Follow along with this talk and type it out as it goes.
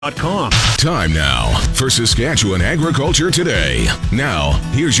Time now for Saskatchewan Agriculture Today. Now,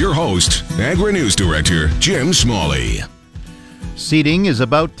 here's your host, Agri-News Director Jim Smalley. Seeding is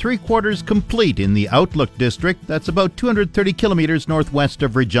about three-quarters complete in the Outlook district. That's about 230 kilometers northwest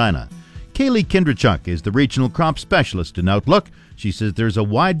of Regina. Kaylee Kindrachuk is the regional crop specialist in Outlook. She says there's a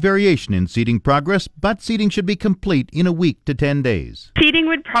wide variation in seeding progress, but seeding should be complete in a week to 10 days. Seeding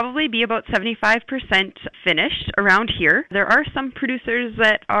would probably be about 75% finished around here. There are some producers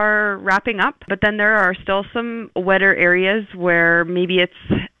that are wrapping up, but then there are still some wetter areas where maybe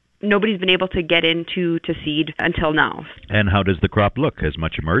nobody's been able to get into to seed until now. And how does the crop look? Has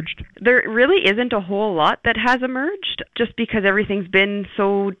much emerged? There really isn't a whole lot that has emerged just because everything's been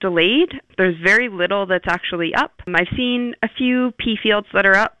so delayed. There's very little that's actually up. I've seen a few pea fields that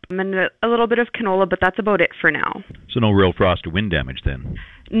are up and a little bit of canola, but that's about it for now. So no real frost or wind damage then?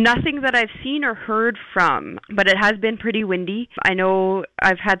 Nothing that I've seen or heard from, but it has been pretty windy. I know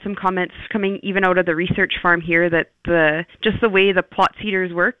I've had some comments coming even out of the research farm here that just the way the plot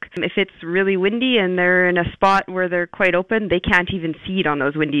seeders work, if it's really windy and they're in a spot where they're quite open, they can't even seed on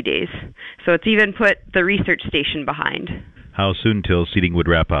those windy days. So it's even put the research station behind. How soon till seeding would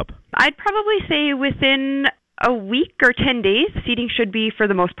wrap up? I'd probably say within a week or 10 days, seeding should be for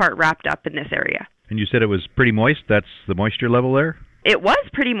the most part wrapped up in this area. And you said it was pretty moist? That's the moisture level there? It was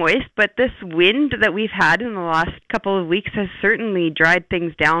pretty moist, but this wind that we've had in the last couple of weeks has certainly dried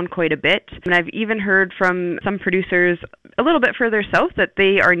things down quite a bit. And I've even heard from some producers a little bit further south that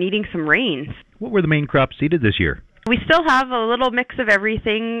they are needing some rain. What were the main crops seeded this year? We still have a little mix of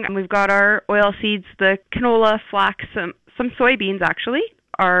everything. We've got our oil seeds, the canola, flax, some soybeans actually.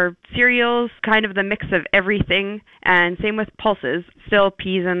 Our cereals, kind of the mix of everything, and same with pulses, still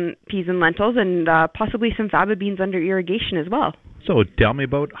peas and lentils, and possibly some faba beans under irrigation as well. So tell me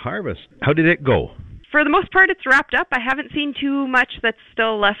about harvest. How did it go? For the most part, it's wrapped up. I haven't seen too much that's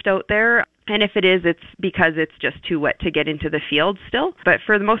still left out there. And if it is, it's because it's just too wet to get into the field still. But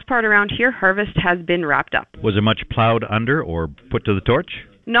for the most part around here, harvest has been wrapped up. Was there much plowed under or put to the torch?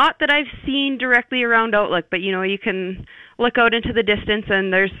 Not that I've seen directly around Outlook, but you can look out into the distance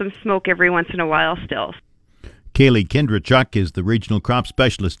and there's some smoke every once in a while still. Kaylee Kindrachuk is the regional crop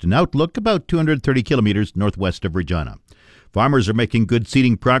specialist in Outlook, about 230 kilometers northwest of Regina. Farmers are making good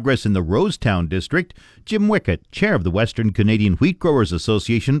seeding progress in the Rosetown district. Jim Wickett, chair of the Western Canadian Wheat Growers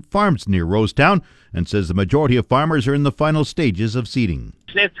Association, farms near Rosetown and says the majority of farmers are in the final stages of seeding.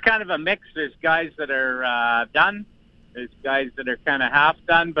 It's kind of a mix. There's guys that are done. There's guys that are kind of half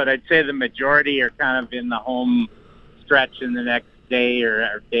done, but I'd say the majority are kind of in the home stretch in the next day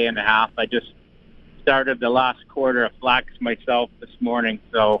or day and a half. I just started the last quarter of flax myself this morning,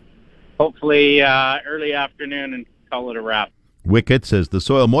 so hopefully early afternoon and call it a wrap. Wickett says the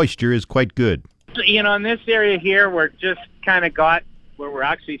soil moisture is quite good. So, in this area here, we're just kind of got where we're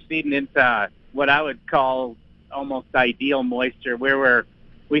actually seeding into what I would call almost ideal moisture, where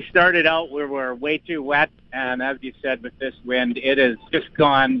we started out where we're way too wet, and as you said, with this wind, it has just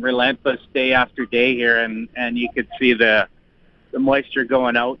gone relentless day after day here, and you could see the moisture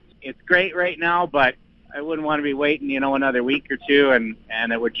going out. It's great right now, but I wouldn't want to be waiting, another week or two,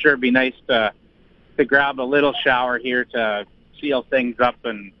 and it would sure be nice to grab a little shower here to seal things up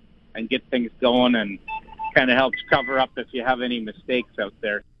and get things going, and kind of helps cover up if you have any mistakes out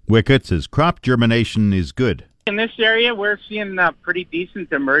there. Wickett says crop germination is good. In this area, we're seeing pretty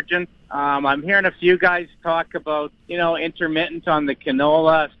decent emergence. I'm hearing a few guys talk about, intermittent on the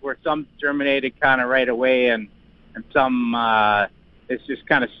canola, where some germinated kind of right away and some it's just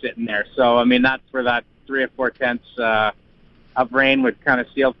kind of sitting there. So, that's where that 3 or 4 tenths of rain would kind of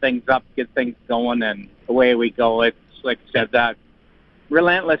seal things up, get things going, and away we go. It's, like I said, that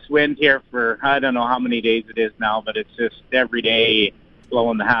relentless wind here for I don't know how many days it is now, but it's just every day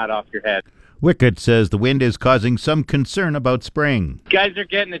blowing the hat off your head. Wickett says the wind is causing some concern about spraying. Guys are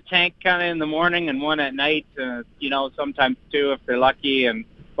getting a tank kind of in the morning and one at night, sometimes two if they're lucky, and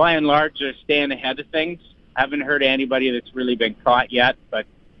by and large they're staying ahead of things. I haven't heard of anybody that's really been caught yet, but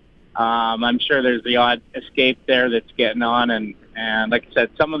I'm sure there's the odd escape there that's getting on, and like I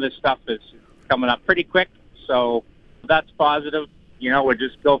said, some of this stuff is coming up pretty quick, so that's positive. We'll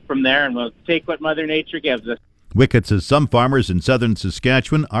just go from there and we'll take what Mother Nature gives us. Wickett says some farmers in southern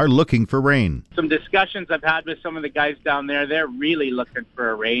Saskatchewan are looking for rain. Some discussions I've had with some of the guys down there, they're really looking for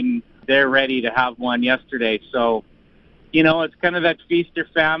a rain. They're ready to have one yesterday. So, it's kind of that feast or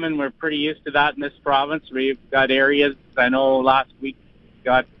famine. We're pretty used to that in this province. We've got areas, I know last week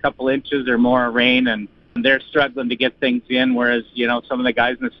got a couple inches or more of rain, and they're struggling to get things in, whereas, some of the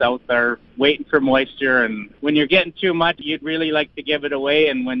guys in the south are waiting for moisture. And when you're getting too much, you'd really like to give it away.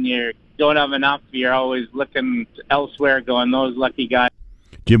 And when you don't have enough, you're always looking elsewhere going, those lucky guys.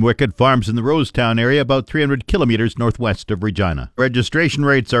 Jim Wickett farms in the Rosetown area, about 300 kilometers northwest of Regina. Registration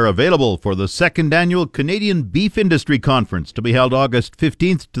rates are available for the second annual Canadian Beef Industry Conference to be held August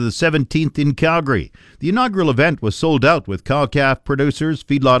 15th to the 17th in Calgary. The inaugural event was sold out with cow-calf producers,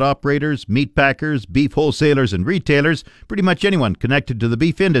 feedlot operators, meat packers, beef wholesalers and retailers, pretty much anyone connected to the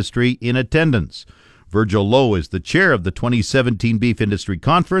beef industry in attendance. Virgil Lowe is the chair of the 2017 Beef Industry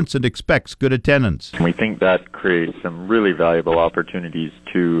Conference and expects good attendance. We think that creates some really valuable opportunities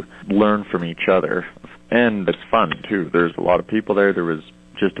to learn from each other. And it's fun, too. There's a lot of people there. There was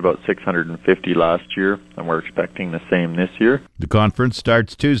just about 650 last year, and we're expecting the same this year. The conference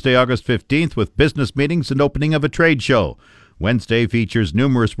starts Tuesday, August 15th with business meetings and opening of a trade show. Wednesday features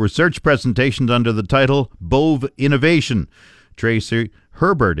numerous research presentations under the title Bove Innovation. Tracy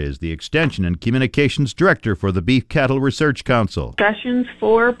Herbert is the Extension and Communications Director for the Beef Cattle Research Council. Sessions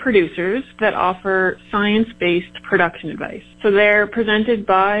for producers that offer science-based production advice. So they're presented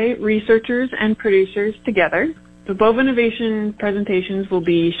by researchers and producers together. The Bove Innovation presentations will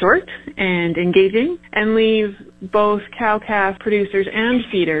be short and engaging and leave both cow-calf producers and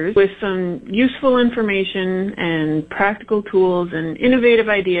feeders with some useful information and practical tools and innovative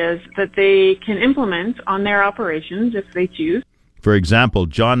ideas that they can implement on their operations if they choose. For example,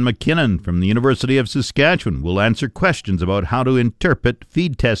 John McKinnon from the University of Saskatchewan will answer questions about how to interpret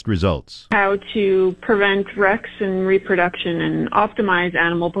feed test results. How to prevent wrecks in reproduction and optimize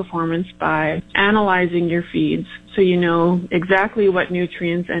animal performance by analyzing your feeds so you know exactly what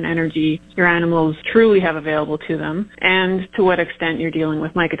nutrients and energy your animals truly have available to them and to what extent you're dealing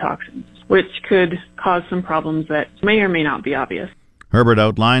with mycotoxins, which could cause some problems that may or may not be obvious. Herbert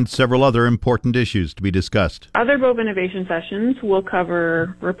outlined several other important issues to be discussed. Other Bove Innovation sessions will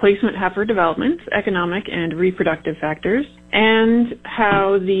cover replacement heifer development, economic and reproductive factors, and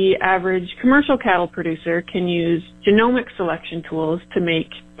how the average commercial cattle producer can use genomic selection tools to make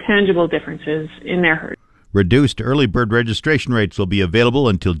tangible differences in their herd. Reduced early bird registration rates will be available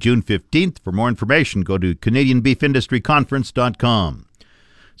until June 15th. For more information, go to CanadianBeefIndustryConference.com.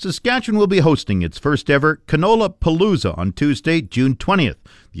 Saskatchewan will be hosting its first ever Canola Palooza on Tuesday, June 20th.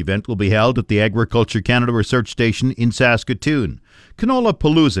 The event will be held at the Agriculture Canada Research Station in Saskatoon. Canola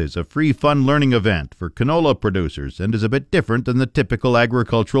Palooza is a free fun learning event for canola producers and is a bit different than the typical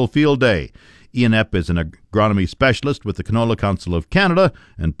agricultural field day. Ian Epp is an agronomy specialist with the Canola Council of Canada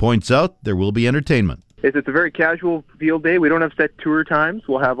and points out there will be entertainment. It's a very casual field day. We don't have set tour times.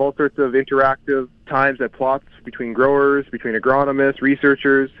 We'll have all sorts of interactive times at plots between growers, between agronomists,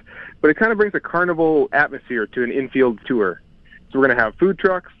 researchers, but it kind of brings a carnival atmosphere to an infield tour. So we're going to have food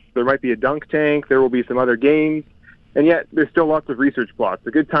trucks, there might be a dunk tank, there will be some other games, and yet there's still lots of research plots.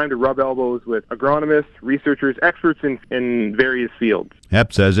 A good time to rub elbows with agronomists, researchers, experts in various fields.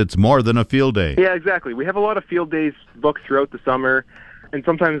 Epp says it's more than a field day. Yeah, exactly. We have a lot of field days booked throughout the summer, and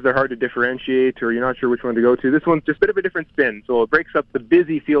sometimes they're hard to differentiate or you're not sure which one to go to. This one's just a bit of a different spin. So it breaks up the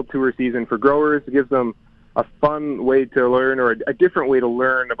busy field tour season for growers. It gives them a fun way to learn or a different way to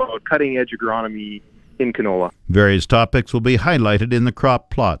learn about cutting-edge agronomy in canola. Various topics will be highlighted in the crop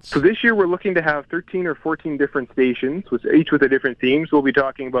plots. So this year we're looking to have 13 or 14 different stations, each with a different theme. So we'll be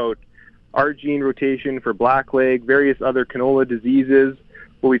talking about our gene rotation for blackleg, various other canola diseases.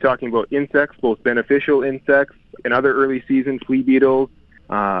 We'll be talking about insects, both beneficial insects and other early season flea beetles.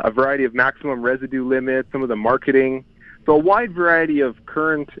 A variety of maximum residue limits, some of the marketing. So a wide variety of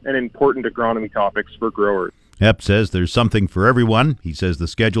current and important agronomy topics for growers. Epp says there's something for everyone. He says the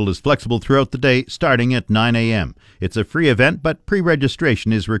schedule is flexible throughout the day, starting at 9 a.m. It's a free event, but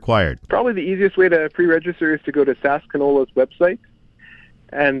pre-registration is required. Probably the easiest way to pre-register is to go to Saskcanola's website,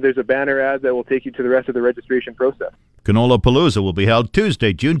 and there's a banner ad that will take you to the rest of the registration process. Canola Palooza will be held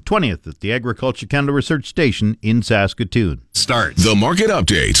Tuesday, June 20th at the Agriculture Canada Research Station in Saskatoon. Start the market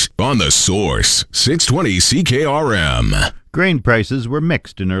update on The Source, 620 CKRM. Grain prices were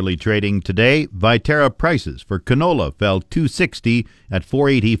mixed in early trading today. Viterra prices for canola fell $2.60 at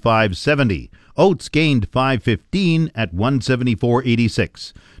 $485.70. Oats gained $5.15 at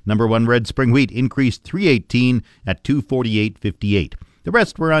 $174.86. Number 1 red spring wheat increased $3.18 at $248.58. The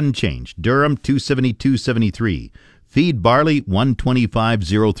rest were unchanged. Durum $272.73. Feed barley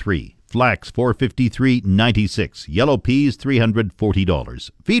 $125.03. Flax $453.96. Yellow peas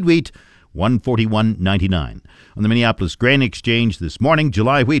 $340. Feed wheat $141.99. On the Minneapolis Grain Exchange this morning,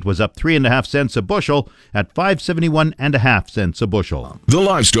 July wheat was up 3.5 cents a bushel at 5.71 cents a bushel. The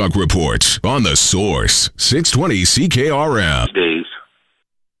Livestock Report on The Source, 620 CKRM. Days.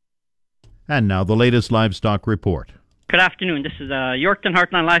 And now the latest livestock report. Good afternoon. This is a Yorkton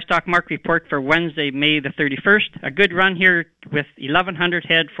Heartland Livestock Market Report for Wednesday, May the 31st. A good run here with 1,100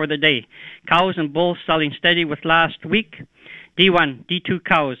 head for the day. Cows and bulls selling steady with last week. D1, D2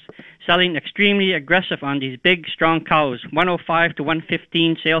 cows, selling extremely aggressive on these big, strong cows. 105 to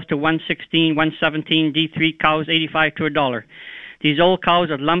 115, sales to 116, 117, D3 cows, 85 to $1. These old cows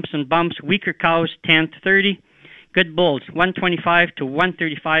are lumps and bumps. Weaker cows, 10 to 30. Good bulls, 125 to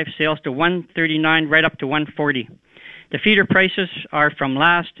 135, sales to 139, right up to 140. The feeder prices are from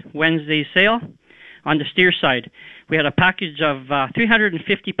last Wednesday's sale. On the steer side, we had a package of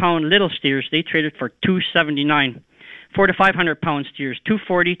 350-pound little steers. They traded for $279. 4 to 500-pound steers,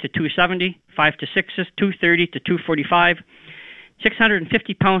 $240 to $270. 5 to 6s, $230 to $245.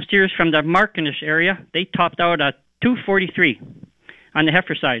 650-pound steers from the Markinish area, they topped out at $243. On the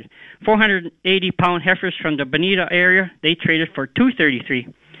heifer side, 480-pound heifers from the Bonita area, they traded for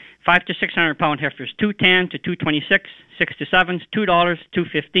 $233. 5 to 600-pound heifers, $210 to $226. 6 to 7s, $2,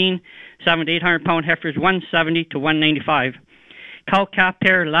 $215. 7 to 800-pound heifers, $170 to $195. Cow calf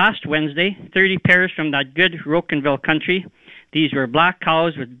pair last Wednesday, 30 pairs from that good Rocanville country. These were black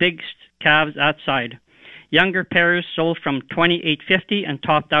cows with big calves outside. Younger pairs sold from $28.50 and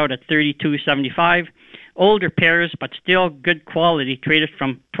topped out at $32.75. Older pairs, but still good quality, traded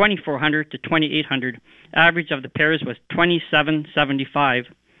from $2,400 to $2,800. Average of the pairs was $27.75.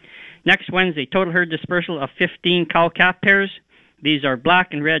 Next Wednesday, total herd dispersal of 15 cow-calf pairs. These are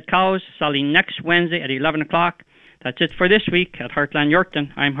black and red cows, selling next Wednesday at 11 o'clock. That's it for this week at Heartland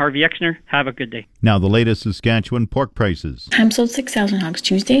Yorkton. I'm Harvey Exner. Have a good day. Now the latest Saskatchewan pork prices. Ham sold 6,000 hogs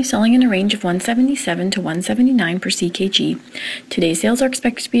Tuesday, selling in a range of 177 to 179 per ckg. Today's sales are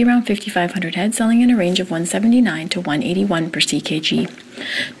expected to be around 5,500 head, selling in a range of 179 to 181 per ckg.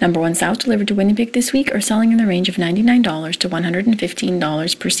 Number 1 sows delivered to Winnipeg this week are selling in the range of $99 to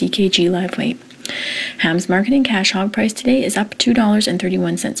 $115 per ckg live weight. Ham's marketing cash hog price today is up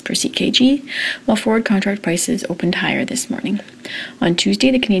 $2.31 per ckg, while forward contract prices opened higher this morning. On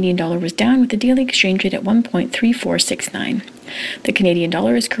Tuesday, the Canadian dollar was down with the daily exchange rate at 1.3469. The Canadian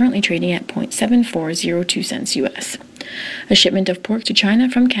dollar is currently trading at 0.7402 cents US. A shipment of pork to China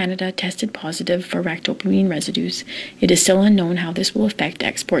from Canada tested positive for ractopamine residues. It is still unknown how this will affect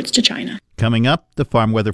exports to China. Coming up, the farm weather